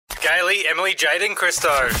Gailey, Emily, Jade and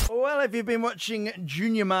Christo. Well, if you've been watching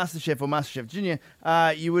Junior MasterChef or MasterChef Junior,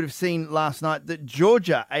 you would have seen last night that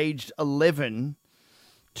Georgia, aged 11,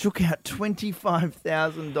 took out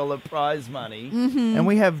 $25,000 prize money. And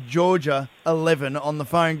we have Georgia, 11, on the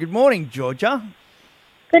phone. Good morning, Georgia.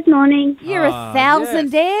 Good morning. You're a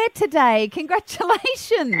thousandaire today.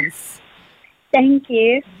 Congratulations. Thank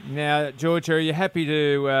you. Now, Georgia, are you happy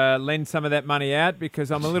to lend some of that money out? Because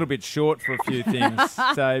I'm a little bit short for a few things.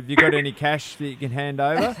 So have you got any cash that you can hand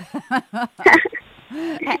over?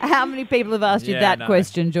 How many people have asked you that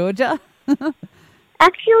question, Georgia?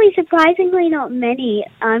 Actually, surprisingly, not many.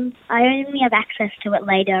 I only have access to it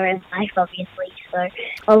later in life, obviously, so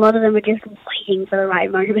a lot of them are just waiting for the right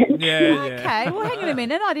moment. Okay, well, hang on a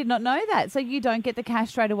minute. I did not know that. So you don't get the cash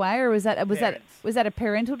straight away, or was that a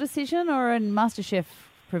parental decision or a MasterChef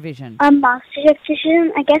provision? A MasterChef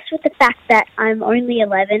decision, I guess, with the fact that I'm only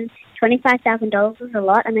 11, $25,000 is a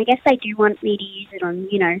lot, and I guess they do want me to use it on,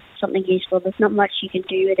 something useful. There's not much you can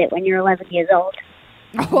do with it when you're 11 years old.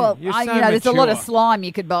 Well, there's a lot of slime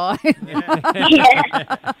you could buy.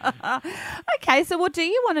 Yeah. Okay, so what do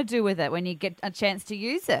you want to do with it when you get a chance to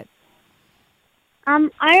use it? I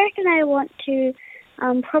reckon I want to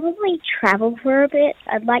probably travel for a bit.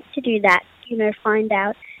 I'd like to do that, find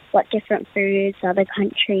out what different foods other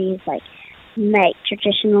countries make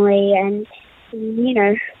traditionally and,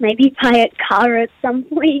 maybe buy a car at some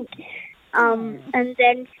point. And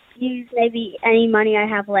then use maybe any money I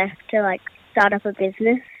have left to start up a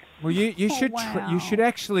business. Well, you should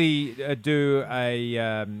actually do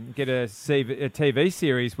get a TV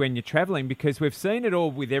series when you're travelling, because we've seen it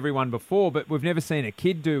all with everyone before, but we've never seen a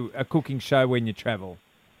kid do a cooking show when you travel.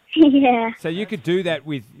 Yeah. So you could do that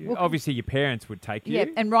with, obviously your parents would take you. Yeah,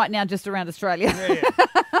 and right now just around Australia.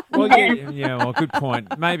 Well, well, good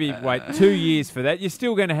point. Maybe wait 2 years for that. You're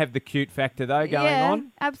still going to have the cute factor though going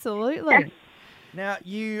on. Absolutely. Now,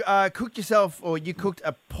 you cooked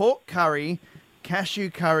a pork curry, cashew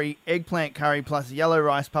curry, eggplant curry, plus yellow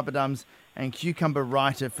rice papadums and cucumber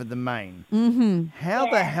raita for the main. Mm-hmm. How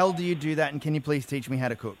the hell do you do that, and can you please teach me how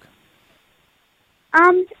to cook?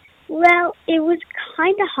 Well, it was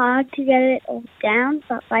kind of hard to get it all down,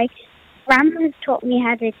 but Grandma has taught me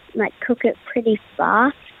how to cook it pretty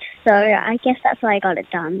fast, so I guess that's why I got it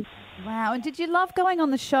done. Wow, and did you love going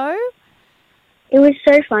on the show? It was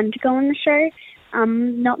so fun to go on the show.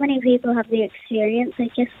 Not many people have the experience. I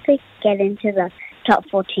guess to get into the top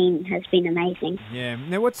 14 has been amazing. Yeah.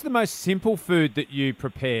 Now, what's the most simple food that you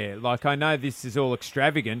prepare? I know this is all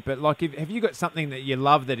extravagant, but have you got something that you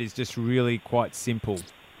love that is just really quite simple?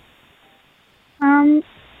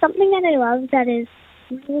 Something that I love that is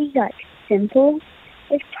really simple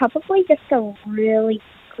is probably just a really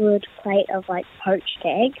good plate of poached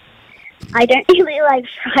eggs. I don't really like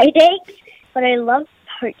fried eggs, but I love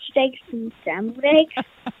poached eggs and scrambled eggs.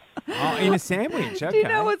 Oh, in a sandwich, okay. Do you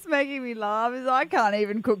know what's making me laugh is I can't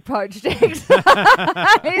even cook poached eggs. He's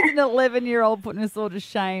an 11-year-old putting us all to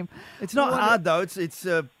shame. It's not hard, though. It's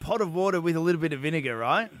a pot of water with a little bit of vinegar,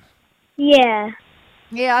 right? Yeah.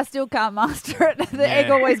 Yeah, I still can't master it. The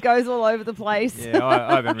egg always goes all over the place. Yeah,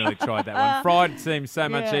 I haven't really tried that one. Fried seems so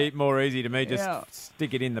much more easy to me. Just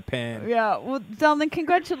stick it in the pan. Yeah. Well, darling,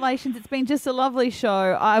 congratulations. It's been just a lovely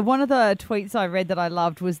show. One of the tweets I read that I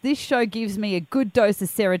loved was, "This show gives me a good dose of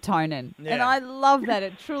serotonin." Yeah. And I love that.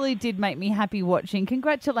 It truly did make me happy watching.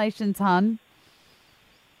 Congratulations, hun.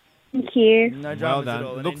 Thank you. No Well dramas done. at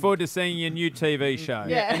all. Look forward to seeing your new TV show.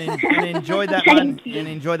 Yeah, and enjoy that money. And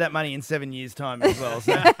enjoy that money in 7 years' time as well.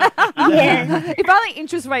 So. Yeah. If only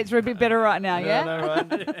interest rates were a bit better right now, yeah? No,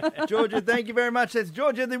 right. Georgia, thank you very much. That's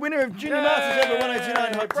Georgia, the winner of Junior MasterChef at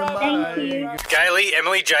 1029 Hot Tomato. Thank you. Gailey,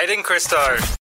 Emily, Jade and Christo.